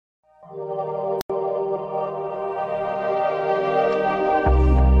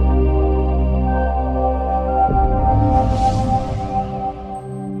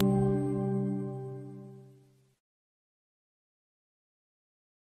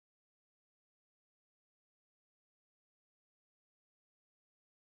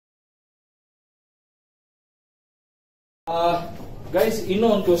Guys,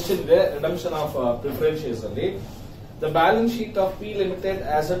 one question there, redemption of preference shares. The balance sheet of P Limited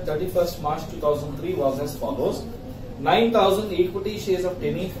as at 31st March 2003 was as follows: 9,000 equity shares of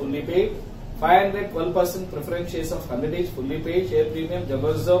 10 each fully paid, 500 12% preference shares of 100 each fully paid, share premium,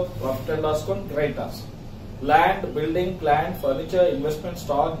 general reserve, profit and loss account, creditors, land, building, plant, furniture, investment,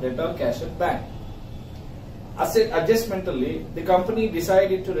 stock, debtor, cash and bank. Asset adjustmentally, the company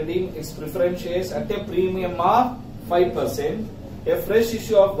decided to redeem its preference shares at a premium of 5%. A fresh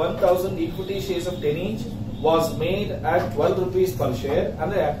issue of 1,000 equity shares of 10 each was made at 12 rupees per share.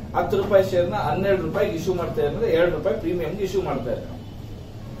 ಅಂದ್ರೆ 10 ರೂಪಾಯಿ share ನ 12 ರೂಪಾಯಿಗೆ issue ಮಾಡ್ತಾರೆ ಅಂದ್ರೆ 2 ರೂಪಾಯಿ premium issue ಮಾಡ್ತಾರೆ.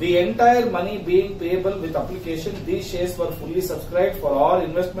 The entire money being payable with application, these shares were fully subscribed for all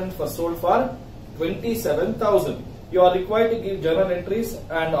investments were sold for 27,000. You are required to give journal entries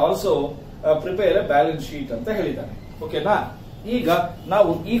and also prepare a balance sheet ಅಂತ ಹೇಳಿದ್ದಾರೆ. ಓಕೆನಾ? ಈಗ ನಾವು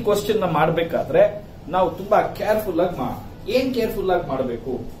ಈ question ನ ಮಾಡಬೇಕಾದ್ರೆ ನಾವು ತುಂಬಾ ಕೇರ್ಫುಲ್ ಆಗಿ ಏನ್ ಕೇರ್ಫುಲ್ ಆಗಿ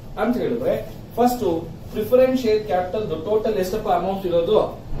ಮಾಡಬೇಕು ಅಂತ ಹೇಳಿದ್ರೆ, first preference share capital total ಎಷ್ಟಪ್ಪ ಅಮೌಂಟ್ ಇರೋದು?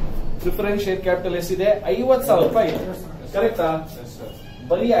 ಪ್ರಿಫರೆನ್ಸ್ ಶೇರ್ ಕ್ಯಾಪಿಟಲ್ ಎಷ್ಟಿದೆ? 50,000 ರೂಪಾಯಿ ಇದೆ. ಕರೆಕ್ಟಾ?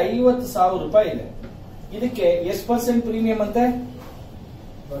 ಬರೀ 50,000 ರೂಪಾಯಿ ಇದೆ. ಇದಕ್ಕೆ ಎಷ್ಟು ಪರ್ಸೆಂಟ್ ಪ್ರೀಮಿಯಂ ಅಂತೆ?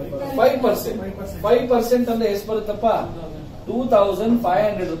 5%. 5% ಅಂದ್ರೆ ಎಷ್ಟು ಬರುತ್ತಪ್ಪ?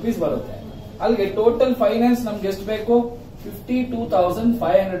 2,500 ರೂಪೀಸ್ ಬರುತ್ತೆ. ಅಲ್ಲಿಗೆ ಟೋಟಲ್ ಫೈನಾನ್ಸ್ ನಮ್ಗೆ ಎಷ್ಟು ಬೇಕು?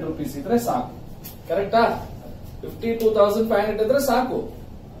 52,500 ರೂಪೀಸ್ ಇದ್ರೆ ಸಾಕು. ಕರೆಕ್ಟಾ? 52,500 ಇದ್ರೆ ಸಾಕು.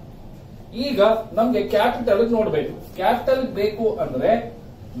 ಈಗ ನಮ್ಗೆ ಕ್ಯಾಪಿಟಲ್ ನೋಡ್ಬೇಕು. ಕ್ಯಾಪಿಟಲ್ ಬೇಕು ಅಂದ್ರೆ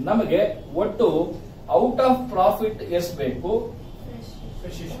ನಮಗೆ ಒಟ್ಟು ಔಟ್ ಆಫ್ ಪ್ರಾಫಿಟ್ ಎಷ್ಟು ಬೇಕು,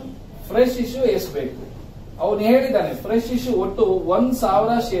 ಫ್ರೆಶ್ ಇಶ್ಯೂ ಎಷ್ಟು ಬೇಕು. ಅವನು ಹೇಳಿದ್ದಾನೆ ಫ್ರೆಶ್ ಇಶ್ಯೂ ಒಟ್ಟು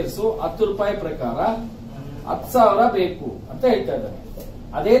 1,000 ಶೇರ್ಸ್ 10 ರೂಪಾಯಿ ಪ್ರಕಾರ 10,000 ಬೇಕು ಅಂತ ಹೇಳ್ತಾ ಇದ್ದಾನೆ.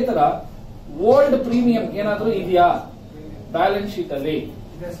 ಅದೇ ತರ ಓಲ್ಡ್ ಪ್ರೀಮಿಯಂ ಏನಾದ್ರೂ ಇದೆಯಾ ಬ್ಯಾಲೆನ್ಸ್ ಶೀಟ್ ಅಲ್ಲಿ?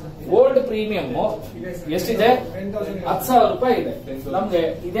 ಓಲ್ಡ್ ಪ್ರೀಮಿಯಂ ಎಷ್ಟಿದೆ? 10,000 ರೂಪಾಯಿ ಇದೆ. ನಮ್ಗೆ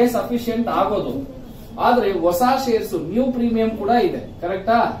ಇದೇ ಸಫಿಶಿಯಂಟ್ ಆಗೋದು. ಆದ್ರೆ ಹೊಸ ಶೇರ್ಸ್ ನ್ಯೂ ಪ್ರೀಮಿಯಂ ಕೂಡ ಇದೆ.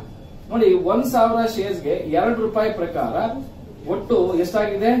 ಕರೆಕ್ಟಾ? ನೋಡಿ, 1,000 ಶೇರ್ಸ್ಗೆ 2 ರೂಪಾಯಿ ಪ್ರಕಾರ ಒಟ್ಟು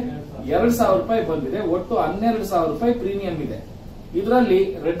ಎಷ್ಟಾಗಿದೆ? 2,000 ರೂಪಾಯಿ ಬಂದಿದೆ. ಒಟ್ಟು 12,000 ರೂಪಾಯಿ ಪ್ರೀಮಿಯಂ ಇದೆ. ಇದರಲ್ಲಿ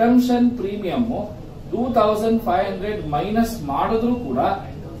ರಿಡಂಪ್ಷನ್ ಪ್ರೀಮಿಯಂ 2,500 ಮೈನಸ್ ಮಾಡಿದ್ರು ಕೂಡ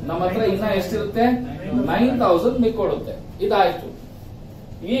ನಮ್ಮ ಹತ್ರ ಇನ್ನ ಎಷ್ಟಿರುತ್ತೆ? 9,000 ಮಿಕ್ಕೊಡುತ್ತೆ. ಇದಾಯ್ತು.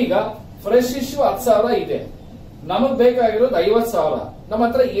 ಈಗ ಫ್ರೆಶ್ ಇಶ್ಯೂ 10,000 ಇದೆ. ನಮಗ್ ಬೇಕಾಗಿರೋದು 50,000. ನಮ್ಮ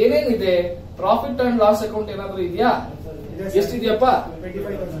ಹತ್ರ ಏನೇನಿದೆ? ಪ್ರಾಫಿಟ್ ಅಂಡ್ ಲಾಸ್ ಅಕೌಂಟ್ ಏನಾದ್ರೂ ಇದೆಯಾ? ಎಷ್ಟಿದೆಯಪ್ಪ?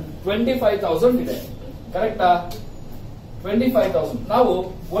 25,000 ಇದೆ. ಕರೆಕ್ಟಾ? 25,000. ನಾವು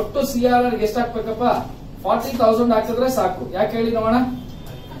ಒಟ್ಟು CRR ಎಷ್ಟು ಹಾಕ್ಬೇಕಪ್ಪ? 40,000 ಹಾಕಿದ್ರೆ ಸಾಕು. ಯಾಕೆ ಹೇಳಿ ನೋಡೋಣ?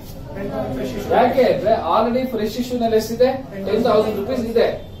 ಯಾಕೆ ಅಂದ್ರೆ ಆಲ್ರೆಡಿ ಫ್ರೆಶ್ ಇಶ್ಯೂ ನಲ್ಲಿ ಎಷ್ಟಿದೆ? 10,000 ರೂಪೀಸ್ ಇದೆ.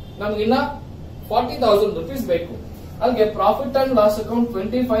 ನಮ್ಗಿನ್ನ 40,000 ರೂಪೀಸ್ ಬೇಕು. ಅಲ್ಲಿಗೆ profit and loss account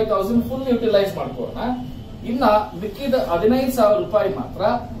 25,000 full utilise ಮಾಡ್ಕೋಣ. ಇನ್ನ ಮಿಕ್ಕಿದ 15,000 ರೂಪಾಯಿ ಮಾತ್ರ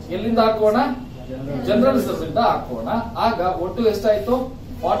ಎಲ್ಲಿಂದ ಹಾಕೋಣ? ಜನರಲ್ ರಿಸರ್ವ್ ಇಂದ ಹಾಕೋಣ. ಆಗ ಒಟ್ಟು ಎಷ್ಟಾಯ್ತು?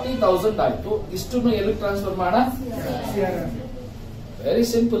 40,000 ಆಯ್ತು. ಇಷ್ಟನ್ನು ಎಲ್ಲಿ ಟ್ರಾನ್ಸ್ಫರ್ ಮಾಡೋಣ? Very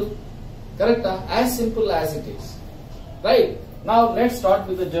simple. ಕರೆಕ್ಟಾ? As simple as it is. Right. ನಾವು let start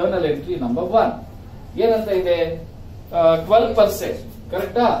with journal entry number 1. ಏನಂತ ಇದೆ? 12%.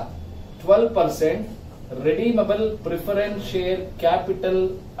 ಕರೆಕ್ಟಾ? 12% redeemable preference share capital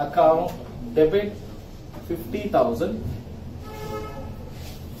account debit 50,000,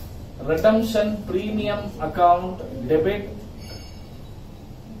 redemption premium account debit,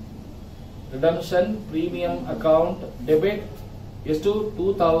 redemption premium account debit is to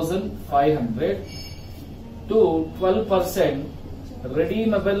 2,500 to 12%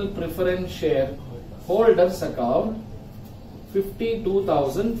 redeemable preference share holders account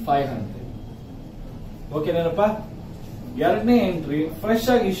 52,500. ಓಕೆನೇನಪ್ಪ? ಎರಡನೇ entry fresh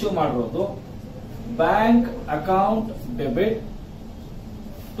ಆಗಿ issue ಮಾಡಿರೋದು bank account debit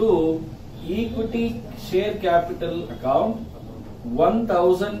to equity share capital account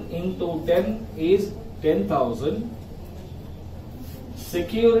 1,000 into 10 is 10,000.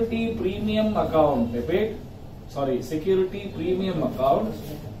 Security premium account debit, security premium account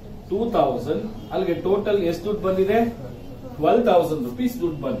 2,000. ಅಲ್ಲಿಗೆ total ಎಷ್ಟು ದುಡ್ಡು ಬಂದಿದೆ? 12,000 rupees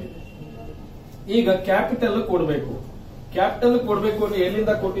ದುಡ್ಡು ಬಂದಿದೆ. ಈಗ ಕ್ಯಾಪಿಟಲ್ ಕೊಡಬೇಕು. ಕ್ಯಾಪಿಟಲ್ ಕೊಡಬೇಕು ಅಂದ್ರೆ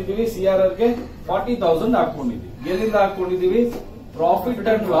ಎಲ್ಲಿಂದ ಕೊಟ್ಟಿದ್ದೀವಿ? CRR ಗೆ 40,000 ಹಾಕೊಂಡಿದ್ದೀವಿ. ಎಲ್ಲಿಂದ ಹಾಕೊಂಡಿದ್ದೀವಿ? Profit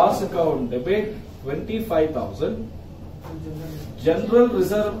and loss account debit 25,000, general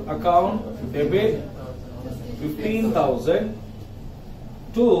reserve account debit 15,000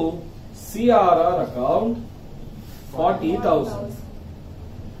 to CRR account 40,000.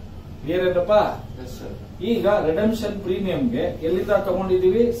 ಏನಪ್ಪ? ಈಗ ರಿಡಂಪ್ಷನ್ ಪ್ರೀಮಿಯಂಗೆ ಎಲ್ಲಿಂದ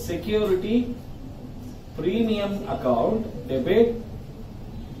ತಗೊಂಡಿದ್ದೀವಿ? Security premium account debit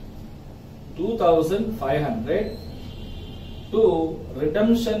 2,500 to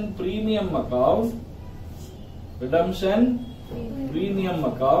redemption premium account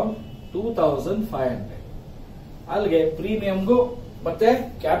 2500. ಅಲ್ಲಿಗೆ ಪ್ರೀಮಿಯಂಗೂ ಮತ್ತೆ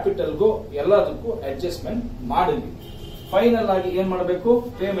ಕ್ಯಾಪಿಟಲ್ಗೂ ಎಲ್ಲದಕ್ಕೂ ಅಡ್ಜಸ್ಟ್ಮೆಂಟ್ ಮಾಡಿದ್ವಿ. ಫೈನಲ್ ಆಗಿ ಏನ್ ಮಾಡಬೇಕು?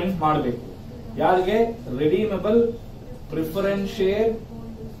 ಪೇಮೆಂಟ್ ಮಾಡಬೇಕು. ಯಾರಿಗೆ? Redeemable preference share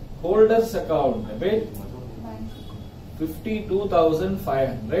holders account debit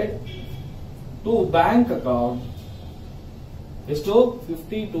 52,500 to bank account ಎಷ್ಟು?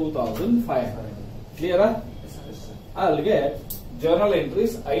 52,500. ಕ್ಲಿಯರಾ? ಅಲ್ಲಿಗೆ ಜರ್ನಲ್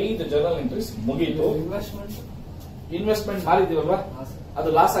ಎಂಟ್ರೀಸ್ 5 ಜರ್ನಲ್ ಎಂಟ್ರೀಸ್ ಮುಗೀತು. ಇನ್ವೆಸ್ಟ್ಮೆಂಟ್ ಮಾಡಿದೀವಲ್ವಾ, ಅದು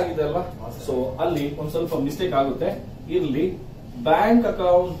ಲಾಸ್ ಆಗಿದೆ ಅಲ್ವಾ, ಸೊ ಅಲ್ಲಿ ಒಂದ್ ಸ್ವಲ್ಪ ಮಿಸ್ಟೇಕ್ ಆಗುತ್ತೆ. ಇರ್ಲಿ. ಬ್ಯಾಂಕ್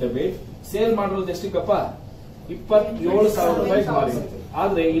ಅಕೌಂಟ್ ಡೆಬಿಟ್ ಸೇಲ್ ಮಾಡಿರೋದು ಎಷ್ಟಕ್ಕಪ್ಪ? 27,000 ರೂಪಾಯಿ ಮಾಡಿದೆ.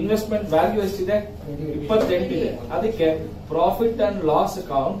 ಆದ್ರೆ ಇನ್ವೆಸ್ಟ್ಮೆಂಟ್ ವ್ಯಾಲ್ಯೂ ಎಷ್ಟಿದೆ? 28 ಇದೆ. ಅದಕ್ಕೆ profit and loss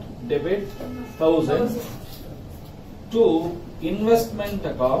account debit 1000 to investment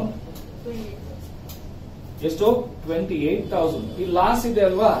account ಎಷ್ಟು? 28,000. ಈ ಲಾಸ್ ಇದೆ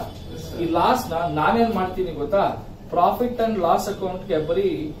ಅಲ್ವಾ, ಈ ಲಾಸ್ ನಾನೇನ್ ಮಾಡ್ತೀನಿ ಗೊತ್ತಾ? ಪ್ರಾಫಿಟ್ ಅಂಡ್ ಲಾಸ್ ಅಕೌಂಟ್ ಗೆ ಬರೀ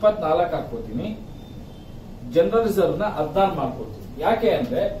 24 ಹಾಕೋತೀನಿ, ಜನರಲ್ ರಿಸರ್ವ್ ನ 16 ಮಾಡ್ಕೊಡ್ತೀನಿ. ಯಾಕೆ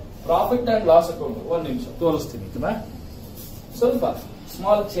ಅಂದ್ರೆ ಪ್ರಾಫಿಟ್ ಅಂಡ್ ಲಾಸ್ ಅಕೌಂಟ್ ಒಂದ್ ನಿಮಿಷ ತೋರಿಸ್ತೀನಿ. ಸ್ವಲ್ಪ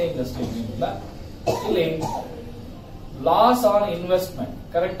ಸ್ಮಾಲ್ ಚೇಂಜ್ ಅಷ್ಟೇ ಇಲ್ಲ. ಇಲ್ಲಿ ಲಾಸ್ ಆನ್ ಇನ್ವೆಸ್ಟ್ಮೆಂಟ್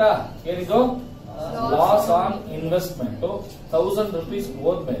ಕರೆಕ್ಟಾ? ಏನಿದು? ಲಾಸ್ ಆನ್ ಇನ್ವೆಸ್ಟ್ಮೆಂಟ್ 1000 ರೂಪೀಸ್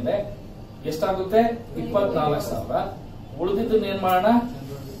ಹೋದ್ಮೇಲೆ ಎಷ್ಟಾಗುತ್ತೆ? 24,000. ಉಳಿದಿದ್ದನ್ನ ಏನ್ ಮಾಡೋಣ?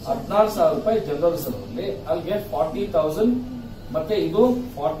 14,000 ರೂಪಾಯಿ ಜನರಲ್ ರಿಸರ್ವ್ ಅಲ್ಲಿ. ಅಲ್ಲಿಗೆ 40,000 ಮತ್ತೆ ಇದು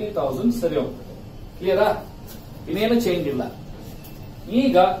 40,000 ಸರಿ ಹೋಗ್ತದೆ. ಕ್ಲಿಯರಾ? ಇನ್ನೇನು ಚೇಂಜ್ ಇಲ್ಲ.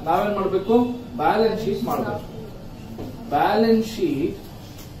 ಈಗ ನಾವೇನ್ ಮಾಡಬೇಕು? ಬ್ಯಾಲೆನ್ಸ್ ಶೀಟ್ ಮಾಡಬೇಕು. Balance sheet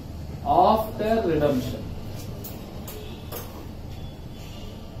after redemption.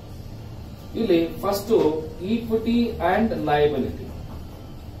 ಇಲ್ಲಿ first equity and liability.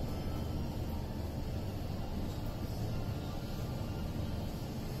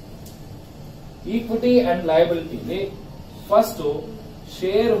 Equity and liability first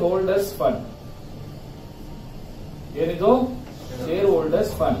share holders fund. ಏನಿದು? Share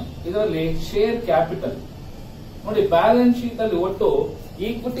holders fund. ಇದರಲ್ಲಿ ಶೇರ್ ಕ್ಯಾಪಿಟಲ್ ನೋಡಿ, ಬ್ಯಾಲೆನ್ಸ್ ಶೀಟ್ ಅಲ್ಲಿ ಒಟ್ಟು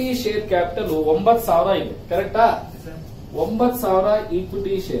ಈಕ್ವಿಟಿ ಶೇರ್ ಕ್ಯಾಪಿಟಲ್ 9,000 ಇದೆ. ಕರೆಕ್ಟಾ? 9,000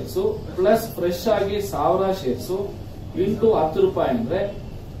 ಈಕ್ವಿಟಿ ಶೇರ್ಸ್ ಪ್ಲಸ್ ಫ್ರೆಶ್ ಆಗಿ 1,000 ಶೇರ್ಸ್ ಇಂಟು 10 ರೂಪಾಯಿ ಅಂದ್ರೆ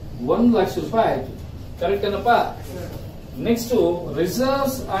 1,00,000 ರೂಪಾಯಿ ಆಯ್ತು. ಕರೆಕ್ಟ್ ಏನಪ್ಪಾ? Next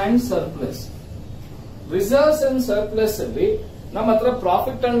reserves and surplus. Reserves and surplus ಅಲ್ಲಿ ನಮ್ಮ ಹತ್ರ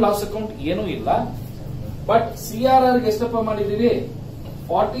ಪ್ರಾಫಿಟ್ ಅಂಡ್ ಲಾಸ್ ಅಕೌಂಟ್ ಏನೂ ಇಲ್ಲ. ಬಟ್ CRR ಗೆ ಎಷ್ಟಪ್ಪ ಮಾಡಿದೀವಿ?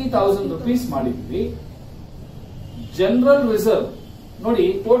 40,000 ರೂಪೀಸ್ ಮಾಡಿದೀವಿ. ಜನರಲ್ ರಿಸರ್ವ್ ನೋಡಿ,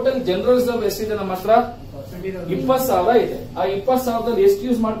 ಟೋಟಲ್ ಜನರಲ್ ರಿಸರ್ವ್ ಎಷ್ಟಿದೆ ನಮ್ಮ ಹತ್ರ? 20,000 ಇದೆ. ಆ 20,000ದಲ್ಲಿ ಎಷ್ಟು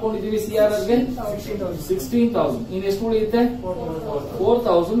ಯೂಸ್ ಮಾಡ್ಕೊಂಡಿದೀವಿ? CRR ಗೆ 16,000. ಇನ್ ಎಷ್ಟು ಉಳಿಯುತ್ತೆ?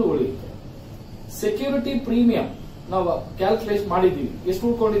 4,000 ಉಳಿಯುತ್ತೆ. ಸೆಕ್ಯೂರಿಟಿ ಪ್ರೀಮಿಯಂ ನಾವು ಕ್ಯಾಲ್ಕುಲೇಟ್ ಮಾಡಿದೀವಿ. ಎಷ್ಟು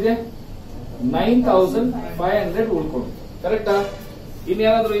ಉಳ್ಕೊಂಡಿದೆ? 9,500 ಉಳ್ಕೊಂಡಿದೆ. ಕರೆಕ್ಟಾ?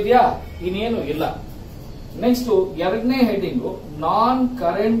 ಇನ್ನೇನಾದ್ರೂ ಇದೆಯಾ? ಇನ್ನೇನು ಇಲ್ಲ. ನೆಕ್ಸ್ಟ್ ಎರಡನೇ ಹೆಡಿಂಗ್ ನಾನ್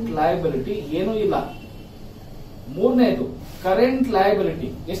ಕರೆಂಟ್ ಲಯಬಿಲಿಟಿ ಏನೂ ಇಲ್ಲ. ಮೂರನೇದು current liability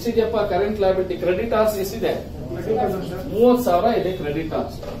ಎಷ್ಟಿದೆಯಪ್ಪ? Current liability creditors ಎಷ್ಟಿದೆ? 30,000 ಇದೆ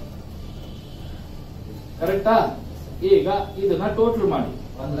ಕ್ರೆಡಿಟಾರ್ಸ್. ಕರೆಕ್ಟಾ? ಈಗ ಇದನ್ನ ಟೋಟಲ್ ಮಾಡಿ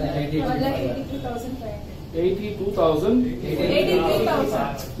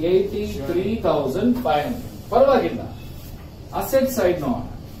 83,500. ಪರವಾಗಿಲ್ಲ. ಅಸೆಟ್ ಸೈಡ್ ನೋಡೋಣ.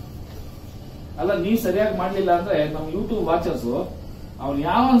 ಅಲ್ಲ, ನೀವ್ ಸರಿಯಾಗಿ ಮಾಡ್ಲಿಲ್ಲ ಅಂದ್ರೆ ನಮ್ ಯೂಟ್ಯೂಬ್ ವಾಚರ್ಸ್ ಅವ್ನು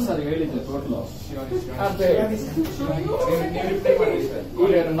ಯಾವನ್ ಸರ್ ಹೇಳಿದ್ರೆ ಟೋಟಲ್ ಅಂತ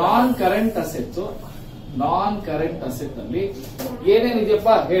ಈಗ ನಾನ್ ಕರೆಂಟ್ ಅಸೆಟ್ಸ್. ನಾನ್ ಕರೆಂಟ್ ಅಸೆಟ್ ಅಲ್ಲಿ ಏನೇನಿದೆಯಪ್ಪ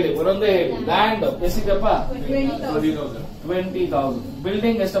ಹೇಳಿ, ಒಂದೊಂದೇ ಹೇಳಿ. ಲ್ಯಾಂಡ್ ಎಷ್ಟಿದೆಯಪ್ಪ? 20,000.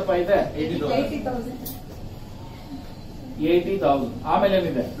 ಬಿಲ್ಡಿಂಗ್ ಎಷ್ಟಪ್ಪ ಇದೆ? 80,000. ಆಮೇಲೆ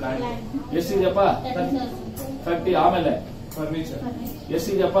ಏನಿದೆ? ಎಷ್ಟಿದೆಯಪ್ಪ? 30. ಆಮೇಲೆ ಫರ್ನಿಚರ್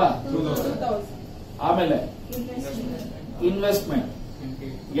ಎಷ್ಟಿದೆಯಪ್ಪ? 2,000. ಆಮೇಲೆ ಇನ್ವೆಸ್ಟ್ಮೆಂಟ್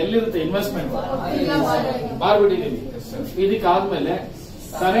ಎಲ್ಲಿರುತ್ತೆ? ಇನ್ವೆಸ್ಟ್ಮೆಂಟ್ ಮಾರ್ಬಿಟ್ಟಿದ್ದೀವಿ. ಇದಕ್ಕಾದ್ಮೇಲೆ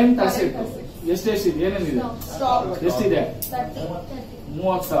current asset ಎಷ್ಟೆಷ್ಟಿದೆ? ಏನೇನಿದೆ? ಎಷ್ಟಿದೆ?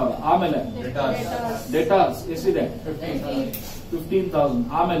 30,000. ಆಮೇಲೆ ಡೆಟಾರ್ಸ್ ಎಷ್ಟಿದೆ? 15,000.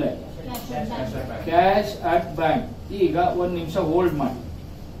 ಆಮೇಲೆ ಕ್ಯಾಶ್ ಅಟ್ ಬ್ಯಾಂಕ್. ಈಗ ಒಂದ್ ನಿಮಿಷ ಹೋಲ್ಡ್ ಮಾಡಿ.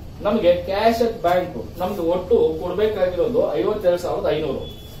 ನಮಗೆ ಕ್ಯಾಶ್ ಅಟ್ ಬ್ಯಾಂಕ್ ನಮ್ಗೆ ಒಟ್ಟು ಕೊಡ್ಬೇಕಾಗಿರೋದು 52,500.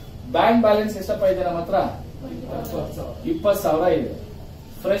 ಬ್ಯಾಂಕ್ ಬ್ಯಾಲೆನ್ಸ್ ಎಷ್ಟಪ್ಪ ಇದೆ ನಮ್ಮ ಹತ್ರ? 20,000 ಇದೆ.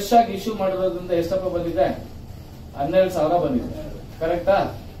 ಫ್ರೆಶ್ ಆಗಿ ಇಶ್ಯೂ ಮಾಡಿರೋದ್ರಿಂದ ಎಷ್ಟಪ್ಪ ಬಂದಿದೆ? 12,000 ಬಂದಿದೆ. ಕರೆಕ್ಟಾ?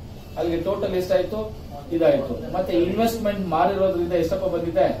 ಅಲ್ಲಿಗೆ ಟೋಟಲ್ ಎಷ್ಟಾಯ್ತು? ಇದಾಯ್ತು. ಮತ್ತೆ ಇನ್ವೆಸ್ಟ್ಮೆಂಟ್ ಮಾಡಿರೋದ್ರಿಂದ ಎಷ್ಟಪ್ಪ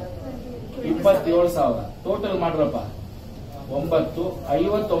ಬಂದಿದೆ? 27,000. ಟೋಟಲ್ ಮಾಡ್ರಪ್ಪ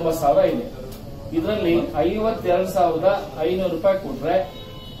 59,000 ಇದೆ. ಇದರಲ್ಲಿ 52,500 ರೂಪಾಯಿ ಕೊಟ್ರೆ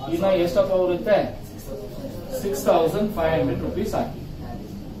ಇನ್ನ ಎಷ್ಟಪ್ಪ ಬರುತ್ತೆ? 6,500 ರುಪೀಸ್ ಹಾಕಿ.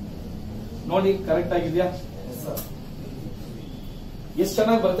 ನೋಡಿ ಕರೆಕ್ಟ್ ಆಗಿದ್ಯಾ? ಎಷ್ಟು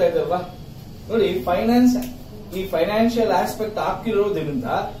ಚೆನ್ನಾಗಿ ಬರ್ತಾ ಇದೆ ಅಲ್ವಾ? ನೋಡಿ ಈ ಫೈನಾನ್ಷಿಯಲ್ ಆಸ್ಪೆಕ್ಟ್ ಹಾಕಿರೋದ್ರಿಂದ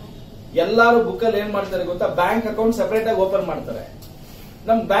ಎಲ್ಲಾರು ಬುಕ್ ಅಲ್ಲಿ ಏನ್ ಮಾಡ್ತಾರೆ ಗೊತ್ತಾ? ಬ್ಯಾಂಕ್ ಅಕೌಂಟ್ ಸೆಪರೇಟ್ ಆಗಿ ಓಪನ್ ಮಾಡ್ತಾರೆ.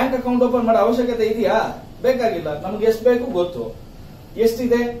 ನಮ್ ಬ್ಯಾಂಕ್ ಅಕೌಂಟ್ ಓಪನ್ ಮಾಡೋ ಅವಶ್ಯಕತೆ ಇದೆಯಾ? ಬೇಕಾಗಿಲ್ಲ. ನಮ್ಗೆ ಎಷ್ಟು ಬೇಕು ಗೊತ್ತು.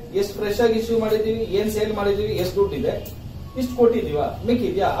 ಎಷ್ಟಿದೆ, ಎಷ್ಟು ಫ್ರೆಶ್ ಆಗಿ ಇಶ್ಯೂ ಮಾಡಿದೀವಿ, ಏನ್ ಸೇಲ್ ಮಾಡಿದೀವಿ, ಎಷ್ಟು ದುಡ್ಡು ಇದೆ, ಇಷ್ಟು ಕೊಟ್ಟಿದೀವ,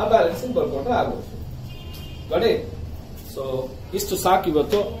 ಮಿಕ್ಕಿದ್ಯಾ, ಆ ಬ್ಯಾಲೆನ್ಸ್ ಬರ್ಕೊಟ್ರೆ ಆಗೋದು. ಗಾಡಿ. ಸೊ ಇಷ್ಟು ಸಾಕು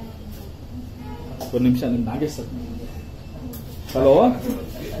ಇವತ್ತು. ಒಂದು ನಿಮಿಷ ನಿಮ್ ನಾಗೇಶ್ ಸರ್. ಹಲೋ.